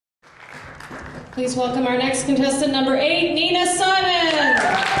Please welcome our next contestant, number 8, Nina Simon.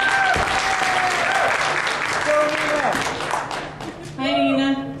 Hi,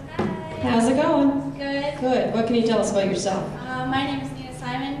 Nina. Hi. How's it going? Good. Good. What can you tell us about yourself? My name is Nina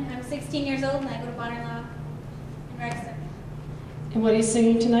Simon. I'm 16 years old and I go to Bonner Law in Rexton. And what are you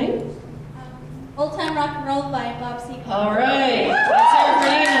singing tonight? Old Time Rock and Roll by Bob Seger. All right. Let's hear it for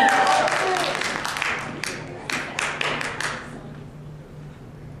Nina.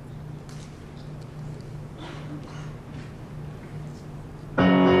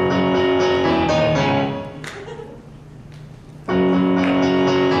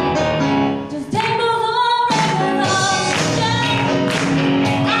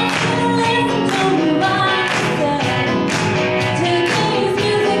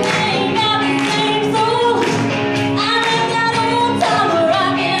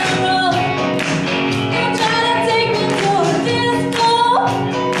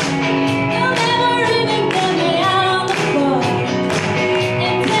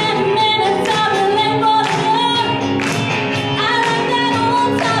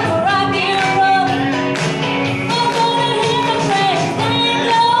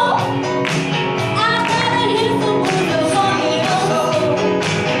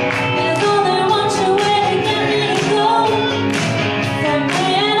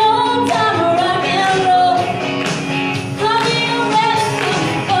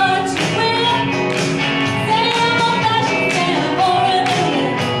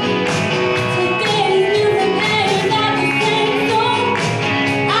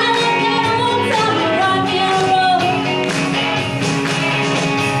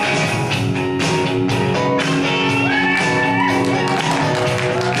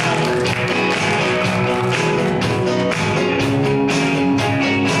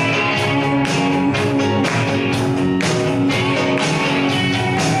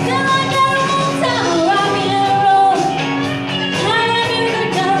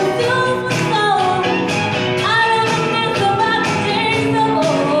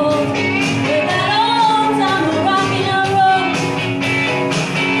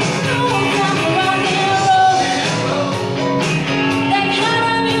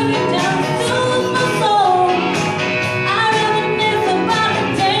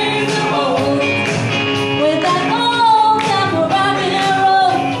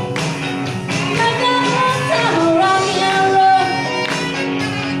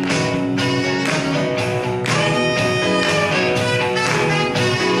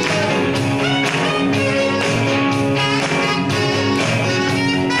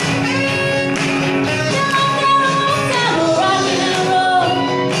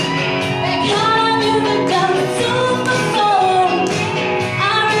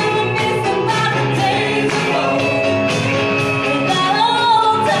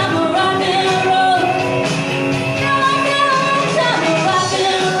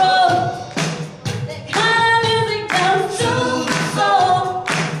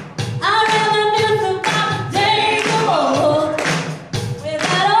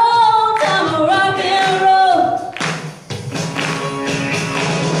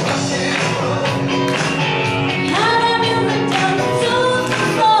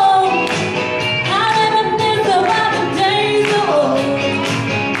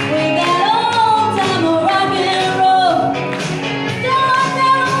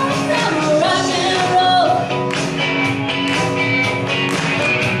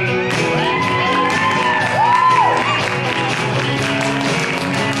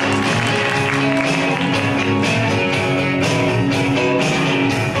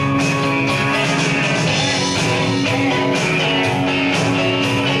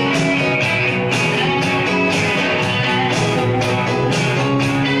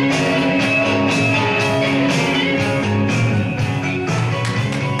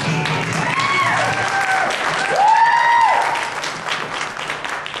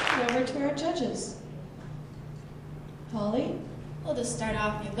 Well, to start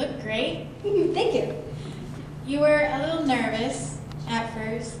off, you look great. Thank you. You were a little nervous at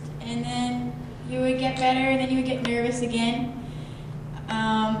first, and then you would get better, and then you would get nervous again.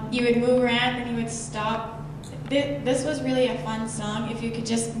 You would move around, and you would stop. This was really a fun song. If you could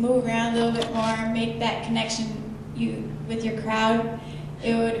just move around a little bit more, make that connection with your crowd,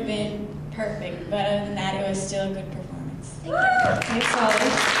 it would have been perfect. But other than that, it was still a good performance. Thank you. Thanks,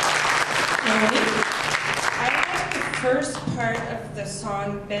 Holly. I like the first part of the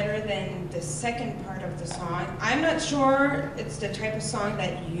song better than the second part of the song. I'm not sure it's the type of song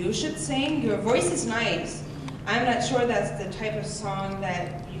that you should sing. Your voice is nice. I'm not sure that's the type of song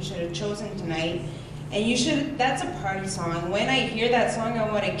that you should have chosen tonight. And you should, that's a party song. When I hear that song, I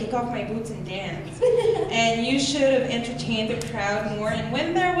want to kick off my boots and dance. And you should have entertained the crowd more. And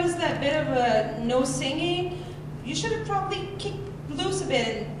when there was that bit of a no singing, you should have probably kicked loose a bit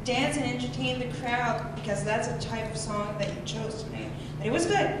and dance and entertain the crowd, because that's a type of song that you chose tonight. But it was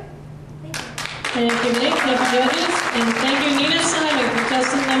good. Thank you. Thank you, Nick. Thank you, judges. And thank you, Nina Simon,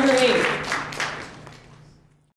 contestant number 8.